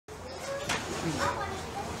In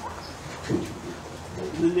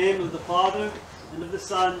the name of the Father, and of the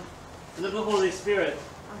Son, and of the Holy Spirit.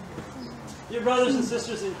 Dear brothers and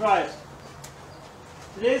sisters in Christ,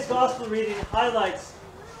 today's Gospel reading highlights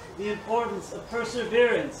the importance of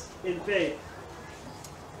perseverance in faith.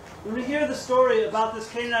 When we hear the story about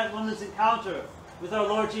this Canaanite woman's encounter with our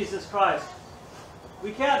Lord Jesus Christ,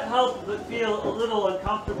 we can't help but feel a little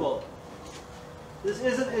uncomfortable. This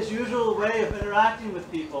isn't his usual way of interacting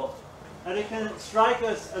with people, and it can strike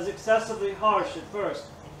us as excessively harsh at first.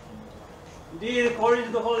 Indeed, according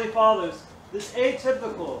to the Holy Fathers, this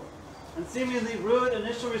atypical and seemingly rude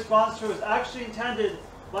initial response to her was actually intended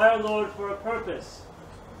by our Lord for a purpose: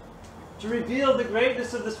 to reveal the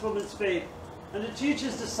greatness of this woman's faith and to teach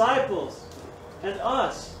his disciples and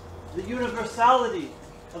us the universality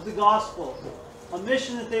of the gospel, a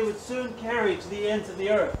mission that they would soon carry to the ends of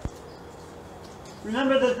the earth.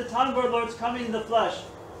 Remember that at the time of our Lord's coming in the flesh,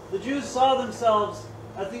 the Jews saw themselves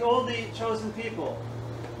as the only chosen people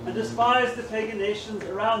and despised the pagan nations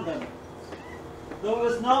around them. Though it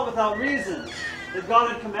was not without reason that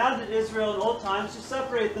God had commanded Israel in old times to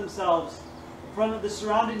separate themselves from the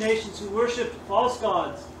surrounding nations who worshipped false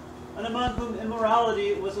gods, and among whom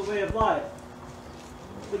immorality was a way of life.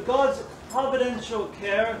 But God's providential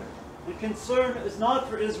care and concern is not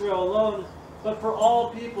for Israel alone, but for all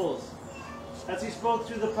peoples. As he spoke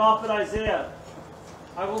through the prophet Isaiah,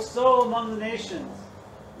 "I will sow among the nations.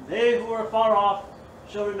 They who are far off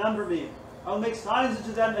shall remember me. I will make signs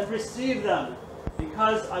unto them and receive them,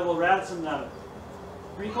 because I will ransom them."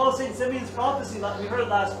 Recall St. Simeon's prophecy that we heard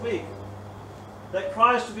last week, that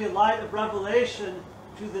Christ would be a light of revelation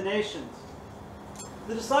to the nations.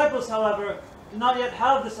 The disciples, however, did not yet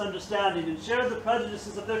have this understanding and shared the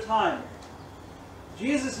prejudices of their time.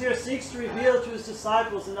 Jesus here seeks to reveal to his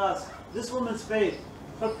disciples and us this woman's faith,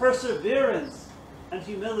 her perseverance and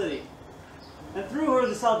humility, and through her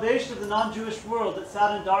the salvation of the non-Jewish world that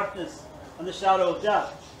sat in darkness and the shadow of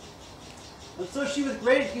death. And so she, with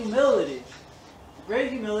great humility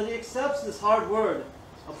accepts this hard word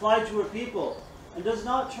applied to her people and does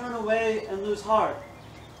not turn away and lose heart.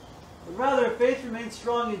 But rather, her faith remains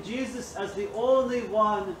strong in Jesus as the only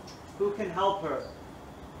one who can help her.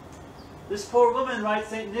 This poor woman, writes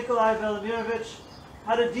St. Nikolai Velimirovich,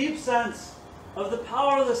 had a deep sense of the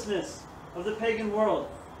powerlessness of the pagan world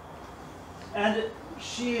and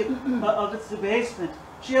of its debasement.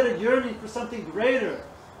 She had a yearning for something greater,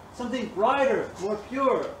 something brighter, more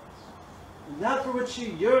pure. And that for which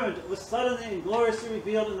she yearned was suddenly and gloriously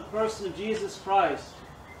revealed in the person of Jesus Christ.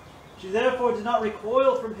 She therefore did not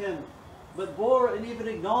recoil from him, but bore and even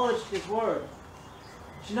acknowledged his word.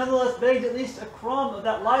 She nonetheless begged at least a crumb of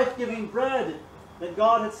that life-giving bread that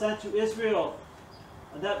God had sent to Israel,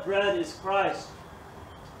 and that bread is Christ.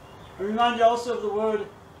 I remind you also of the word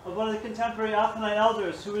of one of the contemporary Athonite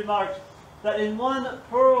elders who remarked that in one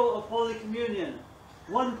pearl of Holy Communion,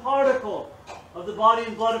 one particle of the body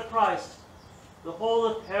and blood of Christ, the whole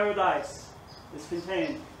of paradise is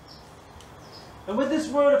contained. And with this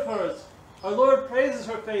word of hers, our Lord praises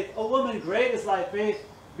her faith. "O woman, great is thy faith,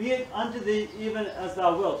 be it unto thee even as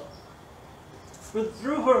thou wilt." For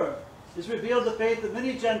through her is revealed the faith of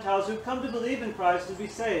many Gentiles who have come to believe in Christ and be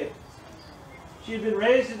saved. She had been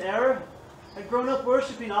raised in error, had grown up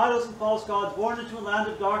worshipping idols and false gods, born into a land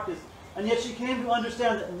of darkness, and yet she came to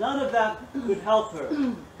understand that none of that could help her,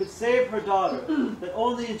 could save her daughter, that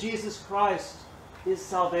only in Jesus Christ is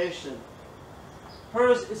salvation.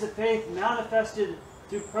 Hers is a faith manifested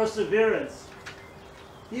through perseverance.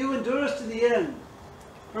 He who endures to the end,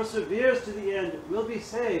 perseveres to the end, will be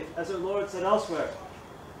saved, as our Lord said elsewhere.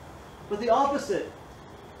 But the opposite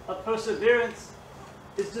of perseverance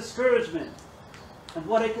is discouragement, and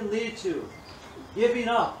what it can lead to: giving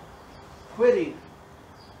up, quitting.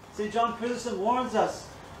 St. John Chrysostom warns us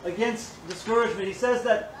against discouragement. He says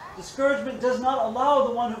that discouragement does not allow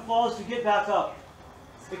the one who falls to get back up.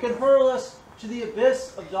 It can hurl us to the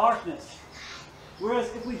abyss of darkness. Whereas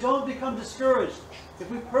if we don't become discouraged, if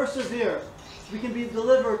we persevere, we can be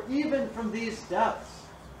delivered even from these depths.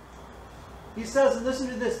 He says, and listen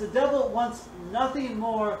to this, the devil wants nothing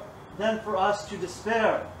more than for us to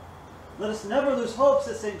despair. Let us never lose hope,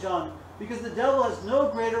 says St. John, because the devil has no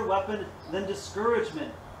greater weapon than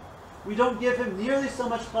discouragement. We don't give him nearly so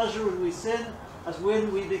much pleasure when we sin as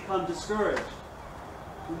when we become discouraged.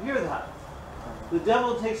 You hear that? The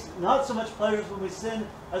devil takes not so much pleasure when we sin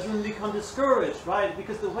as when we become discouraged, right?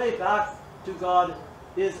 Because the way back to God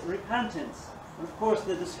is repentance. And of course,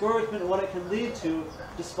 the discouragement and what it can lead to,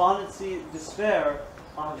 despondency, despair,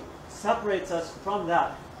 separates us from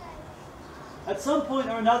that. At some point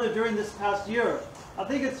or another during this past year, I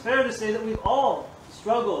think it's fair to say that we've all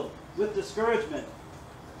struggled with discouragement.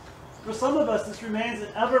 For some of us, this remains an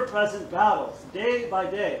ever-present battle, day by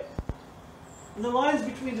day. And the lines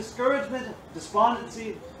between discouragement,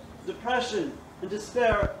 despondency, depression, and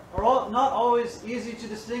despair are not always easy to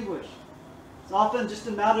distinguish. It's often just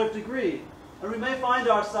a matter of degree, and we may find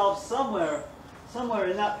ourselves somewhere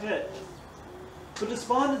in that pit. But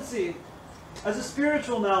despondency, as a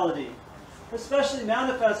spiritual malady, especially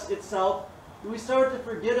manifests itself when we start to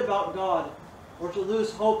forget about God or to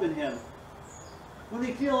lose hope in Him. When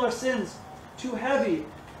we feel our sins too heavy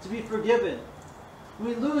to be forgiven. When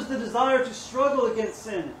we lose the desire to struggle against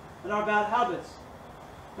sin and our bad habits.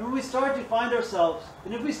 And when we start to find ourselves,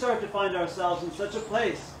 and if we start to find ourselves in such a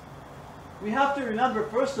place, we have to remember,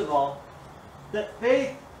 first of all, that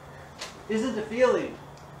faith isn't a feeling.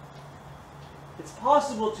 It's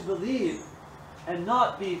possible to believe and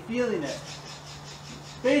not be feeling it.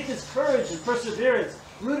 Faith is courage and perseverance,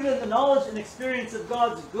 rooted in the knowledge and experience of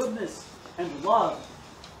God's goodness and love.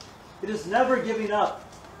 It is never giving up,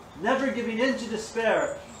 never giving in to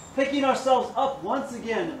despair, picking ourselves up once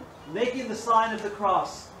again, making the sign of the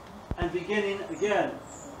cross, and beginning again.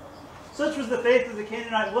 Such was the faith of the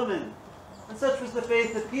Canaanite woman, and such was the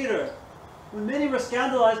faith of Peter, when many were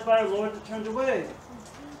scandalized by our Lord and turned away.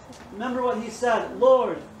 Remember what he said,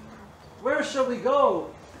 "Lord, where shall we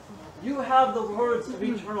go? You have the words of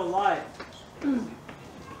eternal life."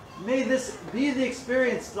 May this be the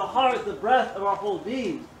experience, the heart, the breath of our whole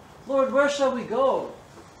being. Lord, where shall we go?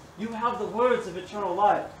 You have the words of eternal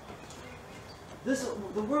life.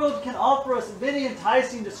 The world can offer us many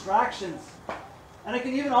enticing distractions, and it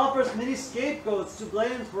can even offer us many scapegoats to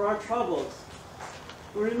blame for our troubles.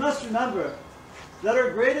 But we must remember that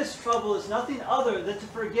our greatest trouble is nothing other than to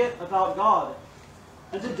forget about God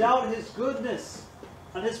and to doubt His goodness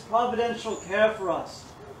and His providential care for us.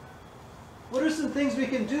 What are some things we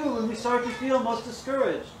can do when we start to feel most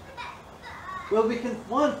discouraged? Well, we can,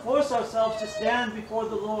 one, force ourselves to stand before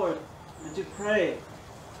the Lord and to pray,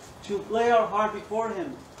 to lay our heart before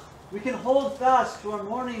Him. We can hold fast to our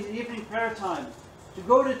morning and evening prayer time, to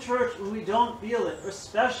go to church when we don't feel it,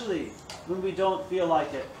 especially when we don't feel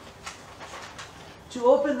like it. To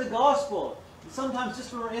open the Gospel, sometimes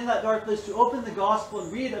just when we're in that dark place, to open the Gospel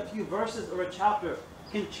and read a few verses or a chapter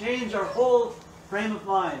can change our whole frame of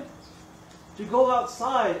mind. To go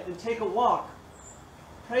outside and take a walk,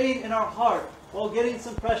 praying in our heart while getting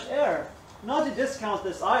some fresh air. Not to discount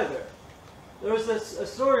this either. There was a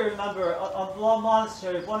story, remember, of the long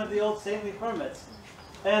monastery of one of the old saintly hermits.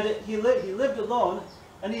 And he lived alone,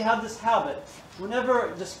 and he had this habit.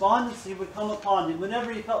 Whenever despondency would come upon him,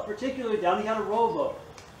 whenever he felt particularly down, he had a rowboat.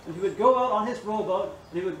 And he would go out on his rowboat,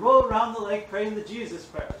 and he would row around the lake praying the Jesus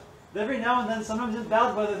prayer. And every now and then, sometimes in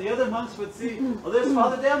bad weather, the other monks would see, oh, there's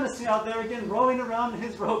Father Damascene out there again, rowing around in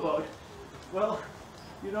his rowboat. Well,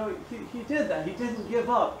 you know, he did that. He didn't give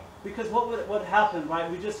up. Because what happened, right?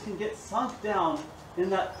 We just can get sunk down in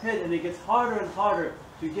that pit, and it gets harder and harder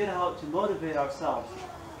to get out, to motivate ourselves,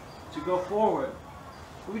 to go forward.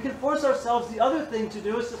 But we can force ourselves. The other thing to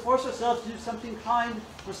do is to force ourselves to do something kind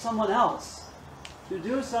for someone else. To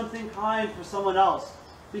do something kind for someone else.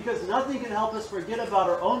 Because nothing can help us forget about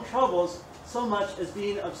our own troubles so much as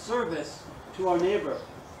being of service to our neighbor.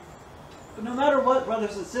 But no matter what,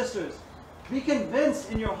 brothers and sisters, be convinced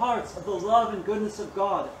in your hearts of the love and goodness of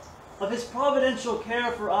God, of His providential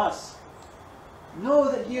care for us. Know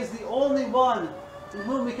that He is the only one in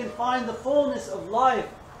whom we can find the fullness of life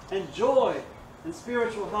and joy and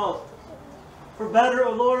spiritual health. For better,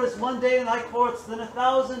 O Lord, is one day in Thy courts than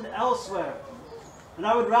 1,000 elsewhere. And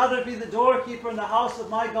I would rather be the doorkeeper in the house of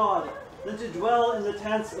my God than to dwell in the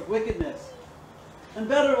tents of wickedness. And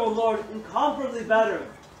better, O Lord, incomparably better,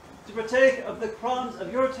 to partake of the crumbs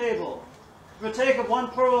of your table, to partake of one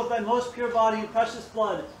pearl of Thy most pure body and precious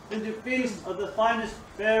blood, than to feast of the finest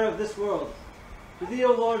fare of this world. To Thee,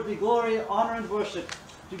 O Lord, be glory, honor, and worship,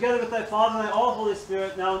 together with Thy Father and Thy all Holy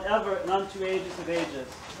Spirit, now and ever, and unto ages of ages.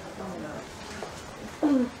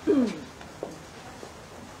 Amen.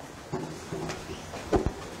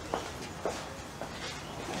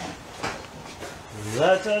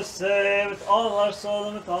 Let us say with all our soul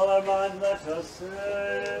and with all our mind, let us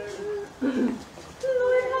say, Lord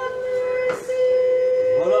have mercy.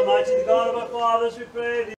 Lord Almighty, the God of our fathers, we pray Thee.